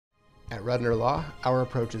At Rudner Law, our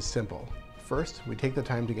approach is simple. First, we take the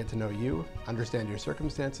time to get to know you, understand your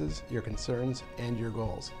circumstances, your concerns, and your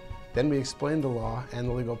goals. Then we explain the law and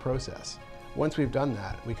the legal process. Once we've done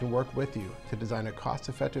that, we can work with you to design a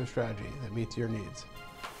cost-effective strategy that meets your needs.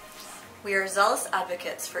 We are zealous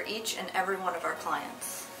advocates for each and every one of our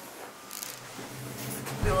clients.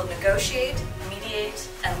 We will negotiate, mediate,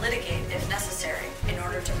 and litigate if necessary in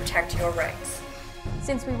order to protect your rights.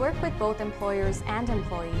 Since we work with both employers and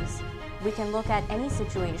employees, we can look at any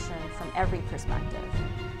situation from every perspective.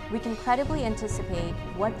 We can credibly anticipate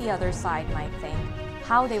what the other side might think,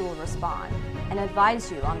 how they will respond, and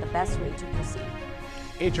advise you on the best way to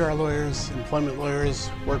proceed. HR lawyers, employment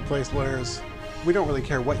lawyers, workplace lawyers, we don't really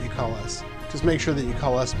care what you call us. Just make sure that you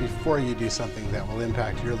call us before you do something that will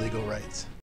impact your legal rights.